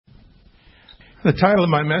The title of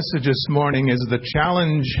my message this morning is The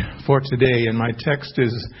Challenge for Today, and my text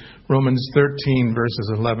is Romans 13,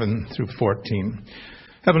 verses 11 through 14.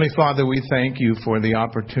 Heavenly Father, we thank you for the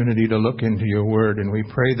opportunity to look into your word, and we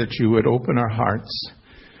pray that you would open our hearts,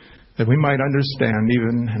 that we might understand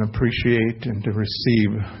even and appreciate and to receive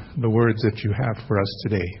the words that you have for us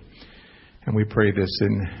today. And we pray this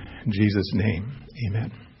in Jesus' name.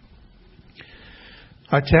 Amen.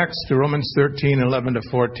 Our text, Romans 13, 11 to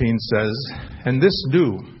 14 says, "And this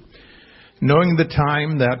do, knowing the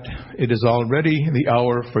time that it is already the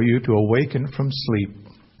hour for you to awaken from sleep.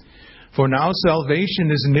 For now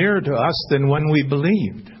salvation is nearer to us than when we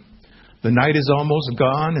believed. The night is almost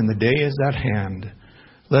gone and the day is at hand.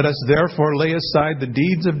 Let us therefore lay aside the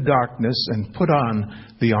deeds of darkness and put on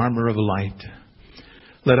the armor of light.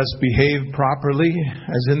 Let us behave properly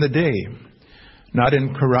as in the day, not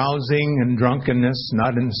in carousing and drunkenness,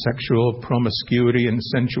 not in sexual promiscuity and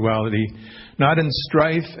sensuality, not in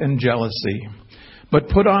strife and jealousy, but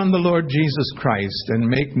put on the Lord Jesus Christ and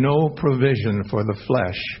make no provision for the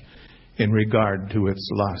flesh in regard to its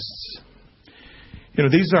lusts." You know,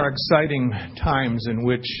 these are exciting times in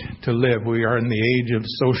which to live. We are in the age of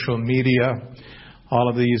social media, all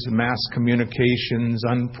of these mass communications,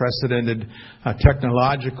 unprecedented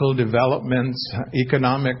technological developments,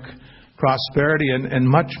 economic prosperity, and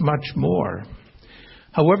much, much more.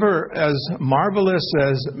 However, as marvelous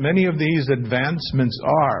as many of these advancements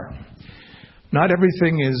are, not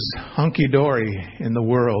everything is hunky-dory in the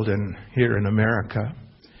world and here in America.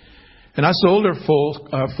 And us older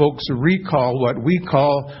folks recall what we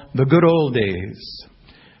call the good old days.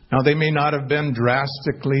 Now, they may not have been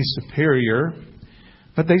drastically superior,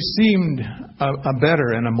 but they seemed a better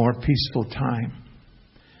and a more peaceful time.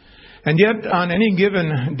 And yet, on any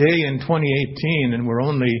given day in 2018, and we're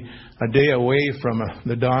only a day away from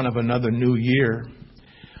the dawn of another new year,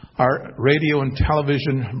 our radio and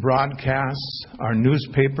television broadcasts, our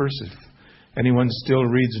newspapers, if anyone still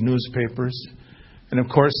reads newspapers, and of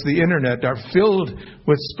course the internet are filled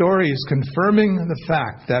with stories confirming the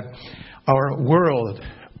fact that our world,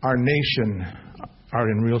 our nation, are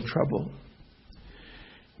in real trouble.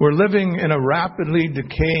 We're living in a rapidly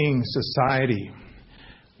decaying society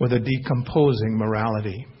with a decomposing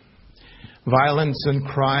morality. Violence and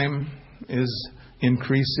crime is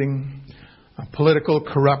increasing. Political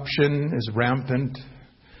corruption is rampant.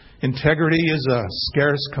 Integrity is a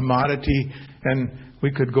scarce commodity, and we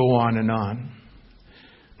could go on and on.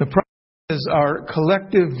 The problem is our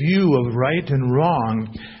collective view of right and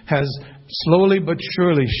wrong has slowly but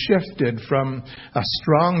surely shifted from a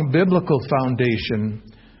strong biblical foundation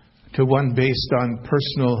to one based on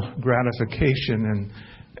personal gratification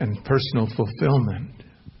and personal fulfillment.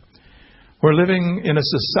 We're living in a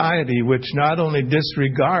society which not only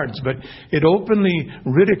disregards, but it openly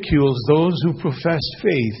ridicules those who profess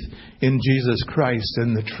faith in Jesus Christ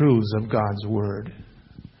and the truths of God's Word.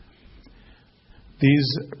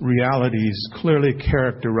 These realities clearly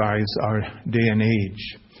characterize our day and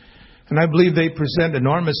age. And I believe they present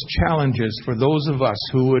enormous challenges for those of us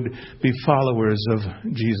who would be followers of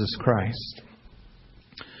Jesus Christ.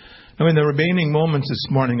 Now, in the remaining moments this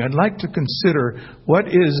morning, I'd like to consider what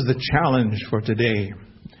is the challenge for today,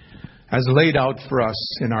 as laid out for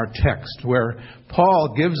us in our text, where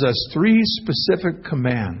Paul gives us three specific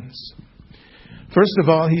commands. First of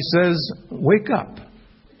all, he says, wake up.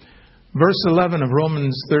 Verse 11 of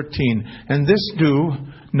Romans 13, "And this do,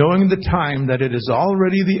 knowing the time that it is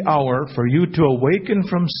already the hour for you to awaken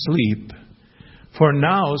from sleep, for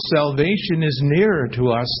now salvation is nearer to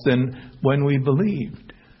us than when we believed."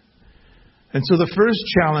 And so the first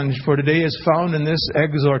challenge for today is found in this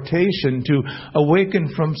exhortation to awaken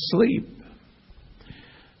from sleep.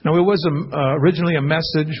 Now, it was originally a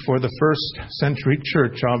message for the first century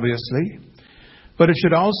church, obviously, but it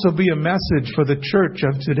should also be a message for the church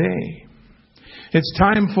of today. It's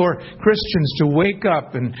time for Christians to wake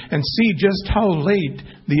up and see just how late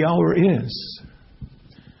the hour is.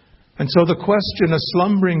 And so the question a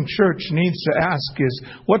slumbering church needs to ask is,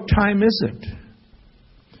 what time is it?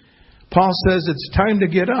 Paul says it's time to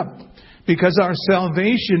get up because our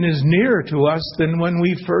salvation is nearer to us than when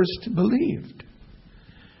we first believed.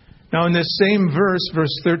 Now, in this same verse,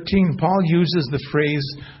 verse 13, Paul uses the phrase,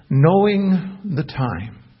 knowing the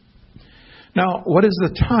time. Now, what is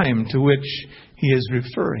the time to which he is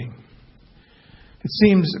referring? It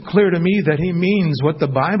seems clear to me that he means what the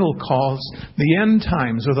Bible calls the end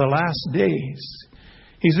times or the last days.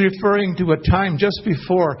 He's referring to a time just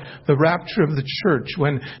before the rapture of the church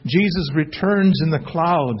when Jesus returns in the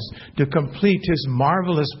clouds to complete his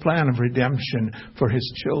marvelous plan of redemption for his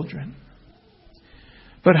children.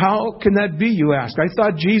 But how can that be, you ask? I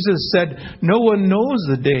thought Jesus said, no one knows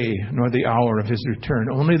the day nor the hour of his return,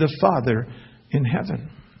 only the Father in heaven.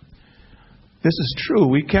 This is true.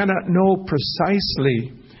 We cannot know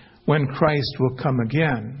precisely when Christ will come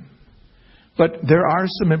again. But there are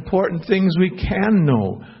some important things we can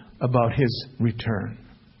know about his return.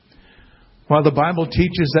 While the Bible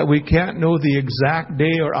teaches that we can't know the exact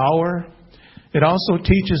day or hour, it also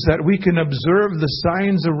teaches that we can observe the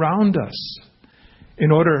signs around us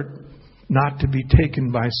in order not to be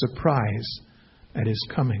taken by surprise at his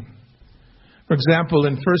coming. For example,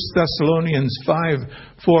 in 1 Thessalonians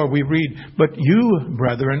 5:4 we read, "But you,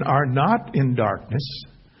 brethren, are not in darkness,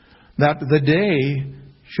 that the day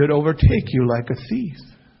should overtake you like a thief."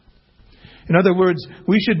 In other words,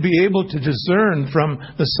 we should be able to discern from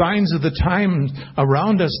the signs of the times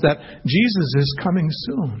around us that Jesus is coming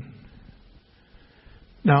soon.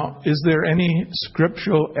 Now, is there any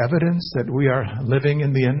scriptural evidence that we are living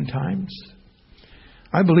in the end times?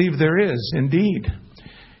 I believe there is, indeed.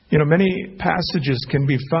 Many passages can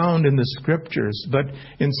be found in the scriptures, but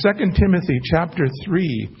in 2 Timothy chapter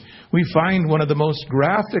 3, we find one of the most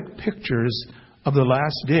graphic pictures of the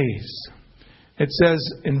last days. It says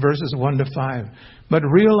in verses 1 to 5, "But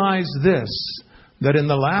realize this, that in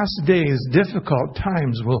the last days difficult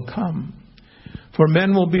times will come. For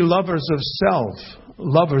men will be lovers of self,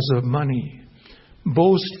 lovers of money,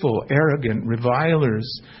 boastful, arrogant,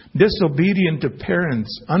 revilers, disobedient to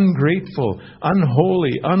parents, ungrateful,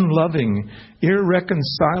 unholy, unloving,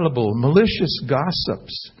 irreconcilable, malicious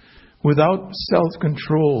gossips, without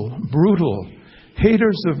self-control, brutal,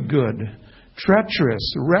 haters of good,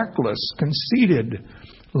 treacherous, reckless, conceited,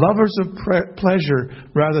 lovers of pleasure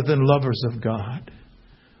rather than lovers of God,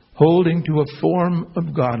 holding to a form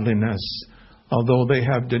of godliness, although they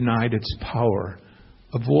have denied its power.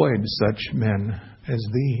 Avoid such men as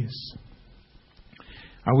these."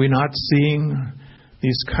 Are we not seeing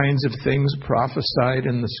these kinds of things prophesied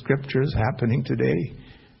in the scriptures happening today,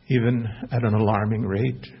 even at an alarming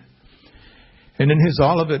rate? And in his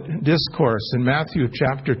Olivet Discourse in Matthew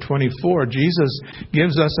chapter 24, Jesus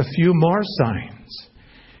gives us a few more signs.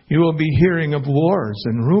 "You will be hearing of wars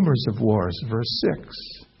and rumors of wars," verse 6.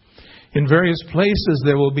 "In various places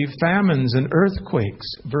there will be famines and earthquakes,"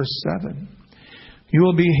 verse 7. "You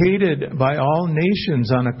will be hated by all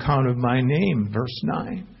nations on account of my name," verse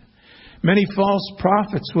 9. "Many false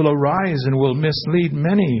prophets will arise and will mislead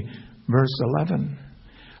many," verse 11.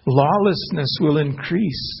 "Lawlessness will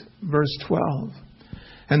increase," verse 12.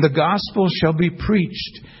 "And the gospel shall be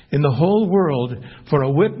preached in the whole world for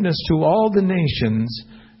a witness to all the nations,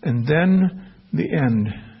 and then the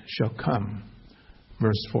end shall come,"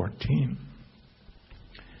 verse 14.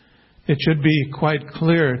 It should be quite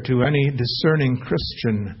clear to any discerning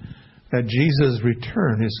Christian that Jesus'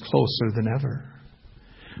 return is closer than ever.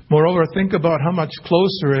 Moreover, think about how much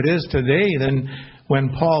closer it is today than when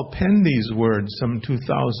Paul penned these words some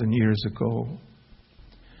 2,000 years ago.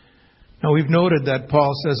 Now, we've noted that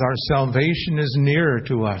Paul says our salvation is nearer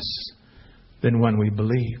to us than when we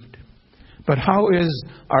believed. But how is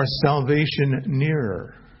our salvation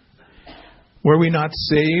nearer? Were we not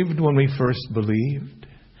saved when we first believed?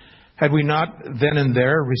 Had we not then and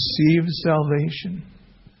there received salvation?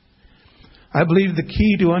 I believe the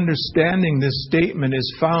key to understanding this statement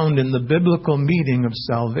is found in the biblical meaning of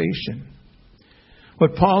salvation.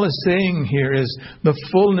 What Paul is saying here is the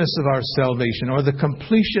fullness of our salvation, or the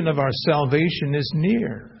completion of our salvation, is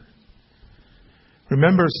near.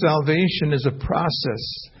 Remember, salvation is a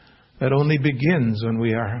process that only begins when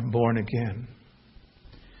we are born again.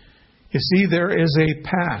 You see, there is a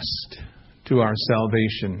past to our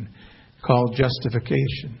salvation called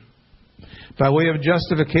justification. By way of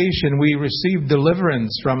justification, we receive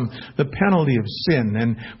deliverance from the penalty of sin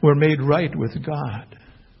and were made right with God.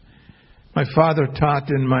 My father taught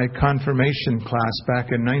in my confirmation class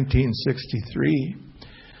back in 1963,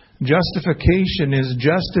 justification is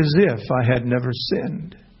just as if I had never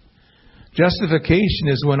sinned. Justification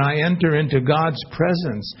is when I enter into God's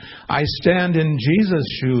presence. I stand in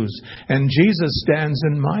Jesus' shoes, and Jesus stands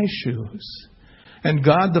in my shoes. And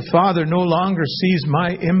God the Father no longer sees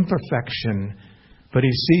my imperfection, but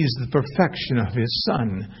He sees the perfection of His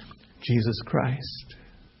Son, Jesus Christ.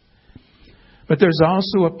 But there's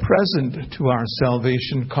also a present to our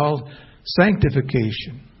salvation called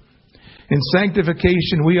sanctification. In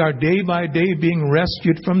sanctification, we are day by day being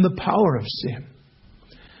rescued from the power of sin.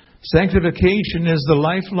 Sanctification is the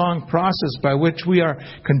lifelong process by which we are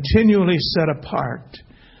continually set apart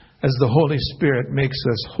as the Holy Spirit makes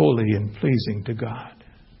us holy and pleasing to God.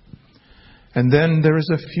 And then there is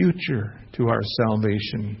a future to our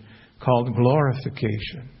salvation called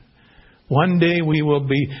glorification, One day we will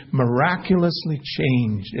be miraculously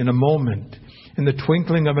changed in a moment, in the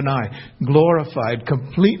twinkling of an eye, glorified,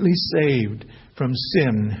 completely saved from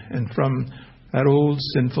sin and from that old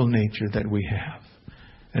sinful nature that we have.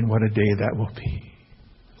 And what a day that will be.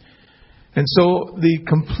 And so the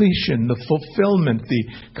completion, the fulfillment, the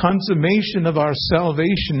consummation of our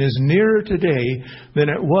salvation is nearer today than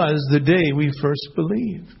it was the day we first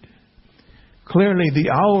believed. Clearly the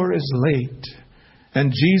hour is late, and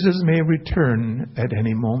Jesus may return at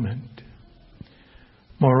any moment.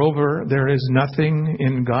 Moreover, there is nothing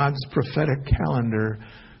in God's prophetic calendar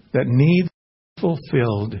that needs to be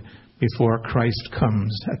fulfilled before Christ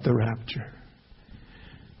comes at the rapture.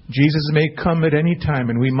 Jesus may come at any time,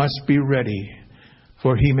 and we must be ready,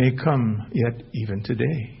 for He may come yet even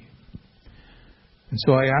today. And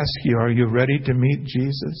so I ask you, are you ready to meet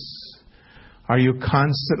Jesus? Are you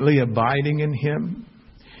constantly abiding in Him?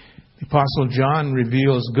 The Apostle John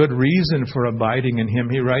reveals good reason for abiding in Him.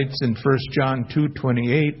 He writes in 1 John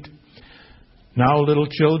 2:28, "Now, little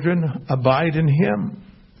children, abide in Him,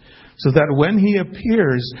 so that when He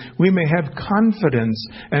appears, we may have confidence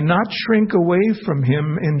and not shrink away from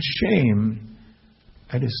Him in shame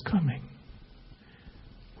at His coming."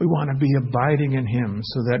 We want to be abiding in Him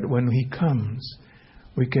so that when He comes,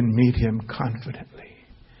 we can meet Him confidently.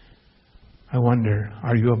 I wonder,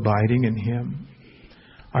 are you abiding in Him?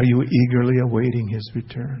 Are you eagerly awaiting His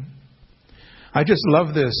return? I just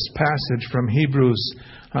love this passage from Hebrews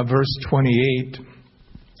verse 28.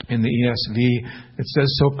 In the ESV, it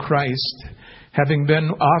says, "So Christ, having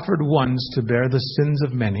been offered once to bear the sins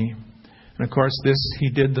of many," and of course this He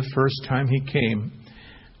did the first time He came,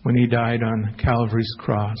 when He died on Calvary's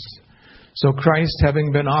cross. "So Christ,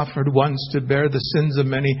 having been offered once to bear the sins of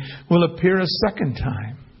many, will appear a second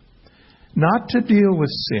time, not to deal with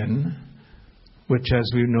sin," which,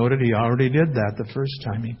 as we noted, He already did that the first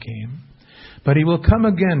time He came, "but He will come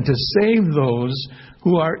again to save those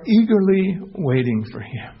who are eagerly waiting for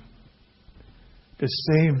Him." To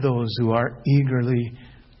save those who are eagerly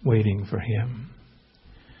waiting for Him.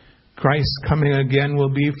 Christ's coming again will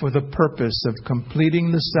be for the purpose of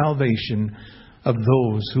completing the salvation of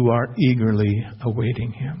those who are eagerly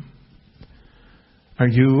awaiting Him. Are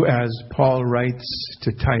you, as Paul writes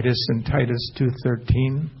to Titus in Titus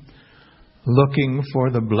 2:13, looking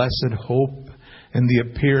for the blessed hope and the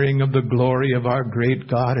appearing of the glory of our great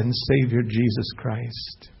God and Savior Jesus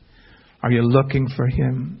Christ? Are you looking for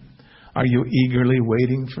Him? Are you eagerly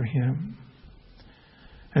waiting for Him?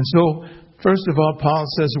 And so, first of all, Paul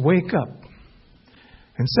says, wake up.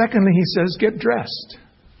 And secondly, he says, get dressed.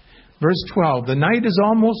 Verse 12, "The night is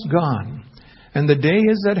almost gone, and the day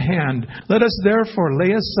is at hand. Let us therefore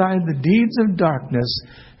lay aside the deeds of darkness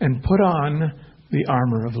and put on the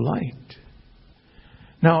armor of light."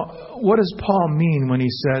 Now, what does Paul mean when he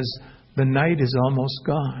says, the night is almost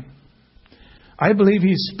gone? I believe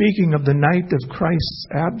he's speaking of the night of Christ's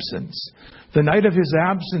absence. The night of His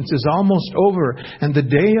absence is almost over, and the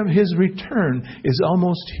day of His return is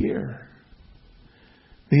almost here.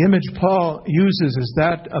 The image Paul uses is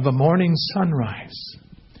that of a morning sunrise,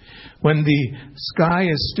 when the sky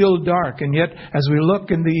is still dark, and yet as we look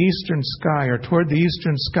in the eastern sky, or toward the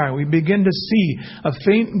eastern sky, we begin to see a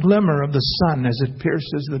faint glimmer of the sun as it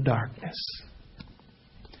pierces the darkness.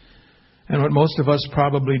 And what most of us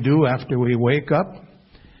probably do after we wake up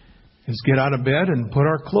is get out of bed and put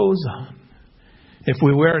our clothes on. If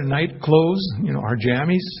we wear night clothes, our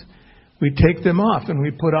jammies, we take them off and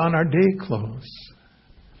we put on our day clothes.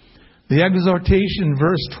 The exhortation,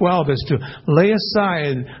 verse 12, is to lay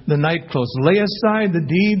aside the night clothes, lay aside the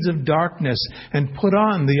deeds of darkness, and put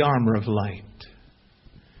on the armor of light.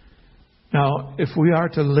 Now, if we are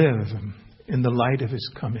to live in the light of His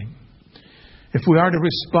coming, if we are to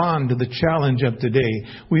respond to the challenge of today,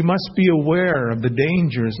 we must be aware of the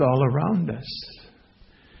dangers all around us.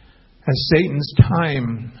 As Satan's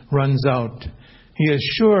time runs out, he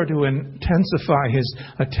is sure to intensify his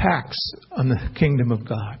attacks on the kingdom of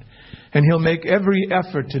God. And he'll make every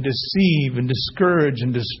effort to deceive and discourage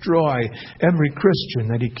and destroy every Christian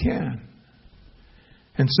that he can.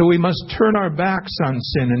 And so we must turn our backs on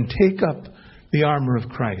sin and take up the armor of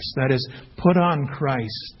Christ. That is, put on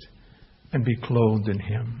Christ and be clothed in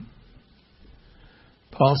Him.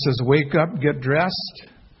 Paul says, wake up, get dressed.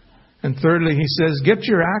 And thirdly, he says, get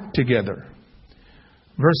your act together.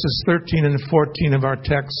 Verses 13 and 14 of our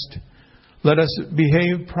text, "Let us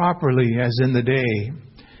behave properly as in the day,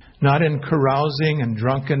 not in carousing and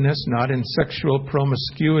drunkenness, not in sexual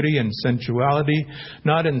promiscuity and sensuality,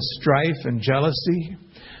 not in strife and jealousy,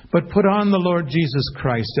 but put on the Lord Jesus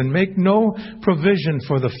Christ and make no provision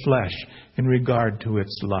for the flesh in regard to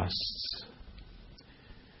its lusts."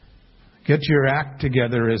 Get your act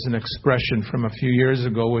together is an expression from a few years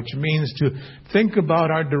ago, which means to think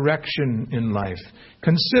about our direction in life.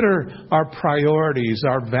 Consider our priorities,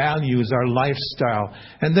 our values, our lifestyle,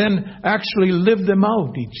 and then actually live them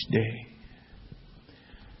out each day.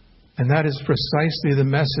 And that is precisely the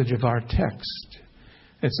message of our text.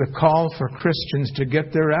 It's a call for Christians to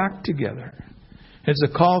get their act together. It's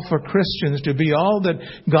a call for Christians to be all that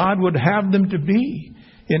God would have them to be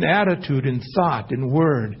in attitude, in thought, in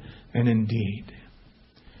word, and in deed.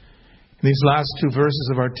 In these last two verses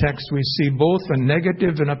of our text, we see both a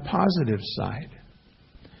negative and a positive side.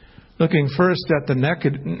 Looking first at the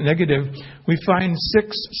negative, we find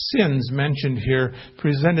 6 sins mentioned here,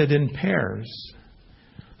 presented in pairs.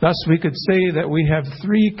 Thus, we could say that we have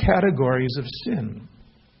 3 categories of sin.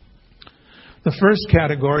 The first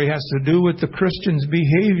category has to do with the Christian's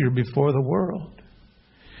behavior before the world.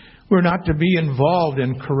 We're not to be involved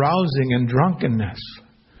in carousing and drunkenness.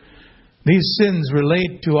 These sins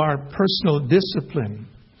relate to our personal discipline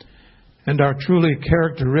and are truly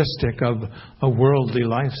characteristic of a worldly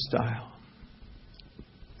lifestyle.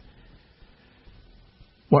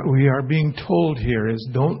 What we are being told here is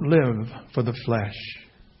don't live for the flesh.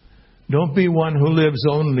 Don't be one who lives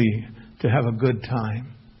only to have a good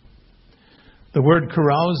time. The word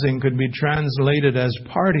carousing could be translated as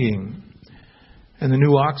partying, and the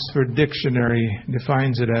New Oxford Dictionary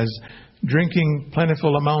defines it as drinking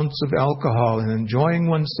plentiful amounts of alcohol and enjoying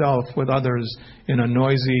oneself with others in a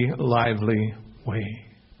noisy, lively way.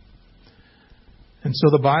 And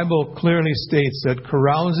so the Bible clearly states that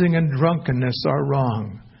carousing and drunkenness are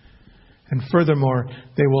wrong. And furthermore,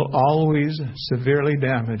 they will always severely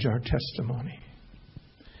damage our testimony.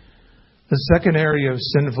 The second area of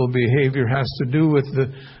sinful behavior has to do with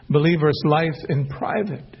the believer's life in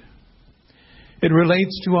private. It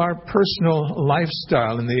relates to our personal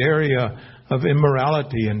lifestyle in the area of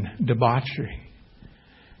immorality and debauchery.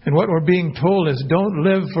 And what we're being told is don't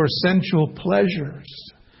live for sensual pleasures.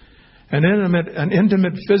 An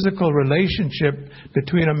intimate physical relationship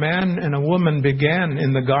between a man and a woman began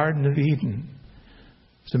in the Garden of Eden.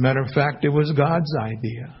 As a matter of fact, it was God's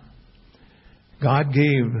idea. God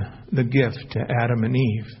gave the gift to Adam and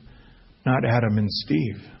Eve, not Adam and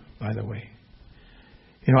Steve, by the way.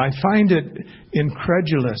 You know, I find it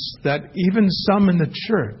incredulous that even some in the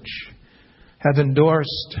church have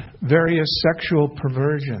endorsed various sexual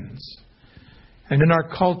perversions. And in our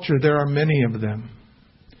culture, there are many of them.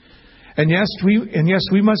 And yes,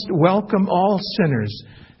 we must welcome all sinners,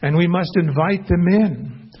 and we must invite them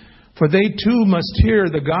in. For they too must hear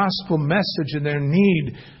the gospel message and their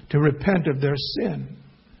need to repent of their sin.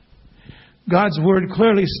 God's word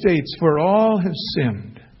clearly states, for all have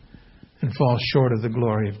sinned and fall short of the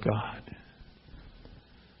glory of God.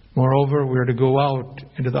 Moreover, we are to go out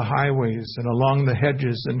into the highways and along the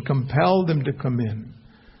hedges and compel them to come in,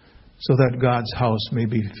 so that God's house may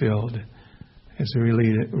be filled, as we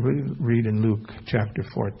read in Luke chapter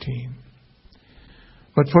 14.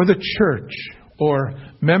 But for the church, or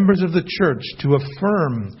members of the church, to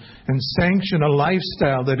affirm and sanction a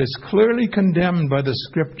lifestyle that is clearly condemned by the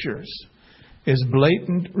Scriptures is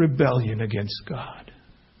blatant rebellion against God.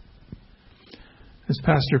 As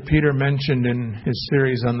Pastor Peter mentioned in his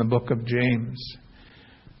series on the book of James,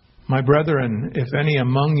 my brethren, if any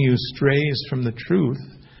among you strays from the truth,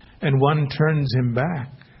 and one turns him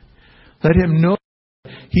back, let him know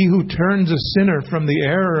that he who turns a sinner from the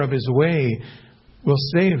error of his way will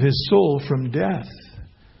save his soul from death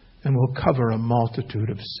and will cover a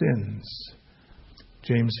multitude of sins.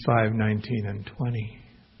 James 5:19 and 20.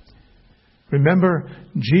 Remember,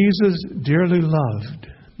 Jesus dearly loved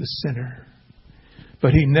the sinner,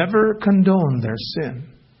 but he never condoned their sin.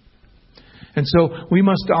 And so we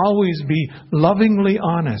must always be lovingly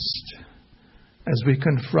honest as we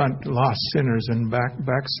confront lost sinners and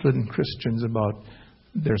backslidden Christians about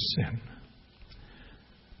their sin.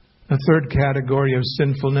 The third category of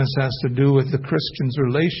sinfulness has to do with the Christian's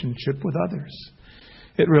relationship with others.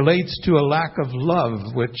 It relates to a lack of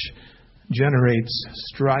love, which generates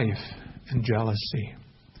strife and jealousy.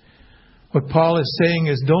 What Paul is saying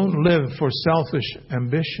is don't live for selfish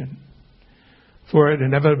ambition, for it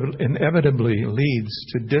inevitably leads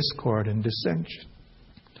to discord and dissension.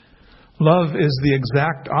 Love is the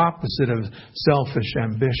exact opposite of selfish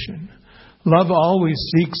ambition. Love always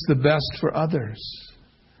seeks the best for others.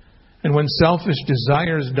 And when selfish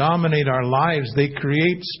desires dominate our lives, they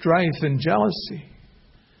create strife and jealousy.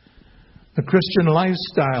 The Christian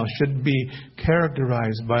lifestyle should be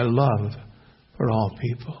characterized by love for all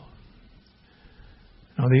people.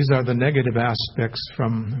 Now, these are the negative aspects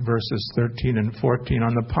from verses 13 and 14.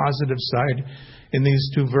 On the positive side, in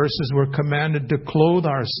these two verses, we're commanded to clothe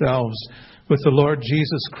ourselves with the Lord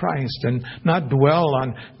Jesus Christ and not dwell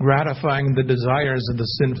on gratifying the desires of the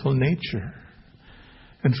sinful nature.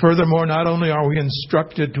 And furthermore, not only are we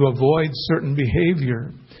instructed to avoid certain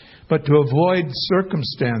behavior, but to avoid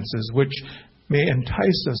circumstances which may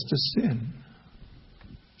entice us to sin.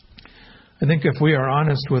 I think if we are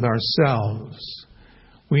honest with ourselves,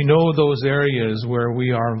 we know those areas where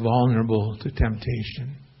we are vulnerable to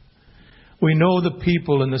temptation. We know the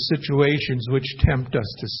people and the situations which tempt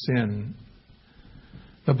us to sin.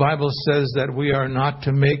 The Bible says that we are not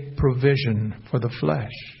to make provision for the flesh.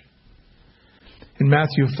 In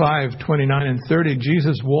Matthew 5:29 and 30,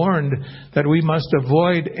 Jesus warned that we must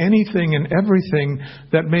avoid anything and everything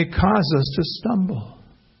that may cause us to stumble.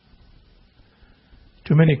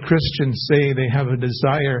 Too many Christians say they have a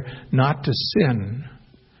desire not to sin,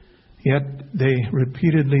 yet they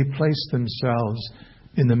repeatedly place themselves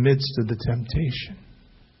in the midst of the temptation.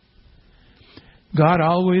 God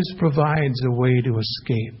always provides a way to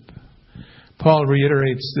escape. Paul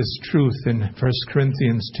reiterates this truth in 1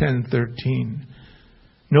 Corinthians 10:13.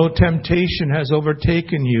 No temptation has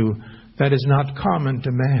overtaken you that is not common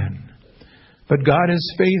to man. But God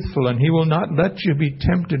is faithful, and He will not let you be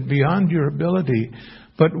tempted beyond your ability.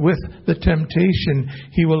 But with the temptation,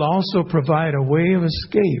 He will also provide a way of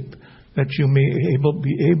escape that you may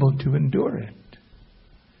be able to endure it.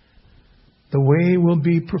 The way will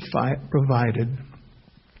be provided,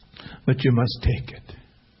 but you must take it.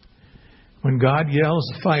 When God yells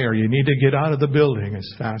fire, you need to get out of the building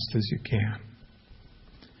as fast as you can.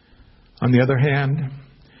 On the other hand,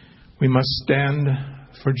 we must stand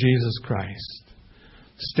for Jesus Christ.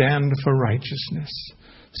 Stand for righteousness.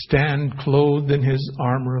 Stand clothed in His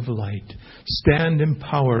armor of light. Stand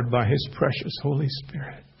empowered by His precious Holy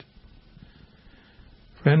Spirit.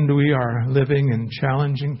 Friend, we are living in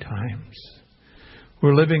challenging times.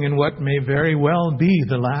 We're living in what may very well be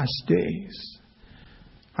the last days.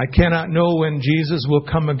 I cannot know when Jesus will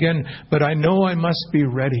come again, but I know I must be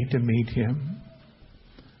ready to meet Him.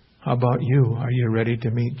 How about you? Are you ready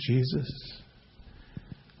to meet Jesus?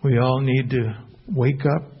 We all need to wake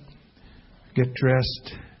up, get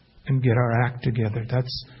dressed, and get our act together.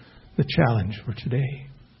 That's the challenge for today.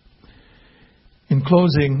 In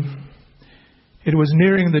closing, it was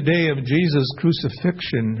nearing the day of Jesus'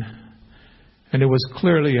 crucifixion, and it was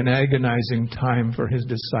clearly an agonizing time for His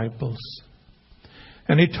disciples.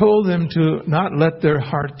 And He told them to not let their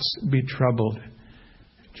hearts be troubled.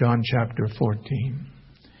 John chapter 14.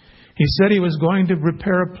 He said He was going to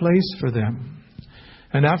prepare a place for them.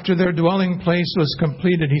 And after their dwelling place was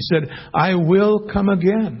completed, He said, I will come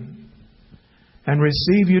again and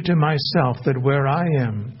receive you to myself, that where I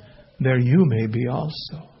am, there you may be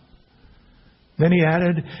also. Then He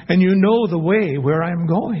added, and you know the way where I am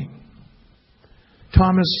going.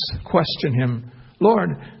 Thomas questioned Him, Lord,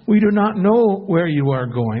 we do not know where you are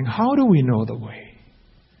going. How do we know the way?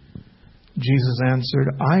 Jesus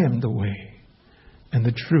answered, I am the way and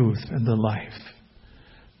the truth and the life.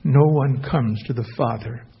 No one comes to the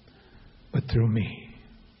Father but through me.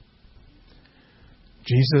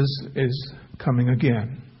 Jesus is coming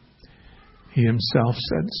again. He Himself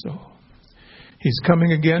said so. He's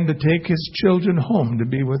coming again to take His children home to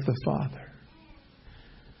be with the Father.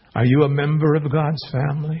 Are you a member of God's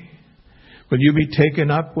family? Will you be taken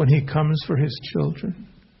up when He comes for His children?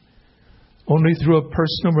 Only through a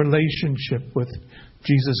personal relationship with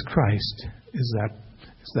Jesus Christ is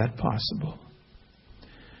that possible.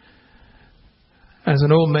 As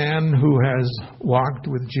an old man who has walked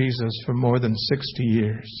with Jesus for more than 60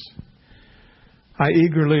 years, I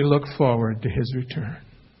eagerly look forward to His return.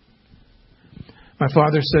 My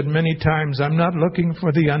father said many times, I'm not looking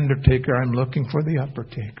for the undertaker, I'm looking for the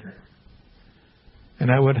uppertaker.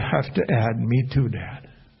 And I would have to add, me too, Dad.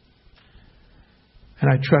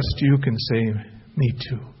 And I trust you can say, me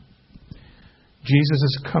too. Jesus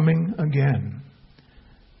is coming again,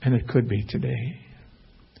 and it could be today.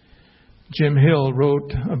 Jim Hill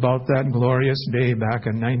wrote about that glorious day back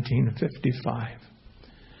in 1955,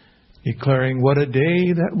 declaring, what a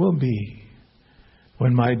day that will be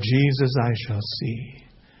when my Jesus I shall see,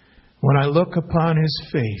 when I look upon His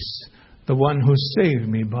face, the one who saved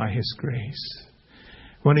me by His grace,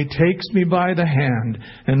 when He takes me by the hand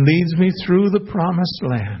and leads me through the promised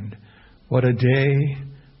land. What a day,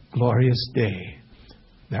 glorious day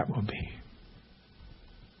that will be.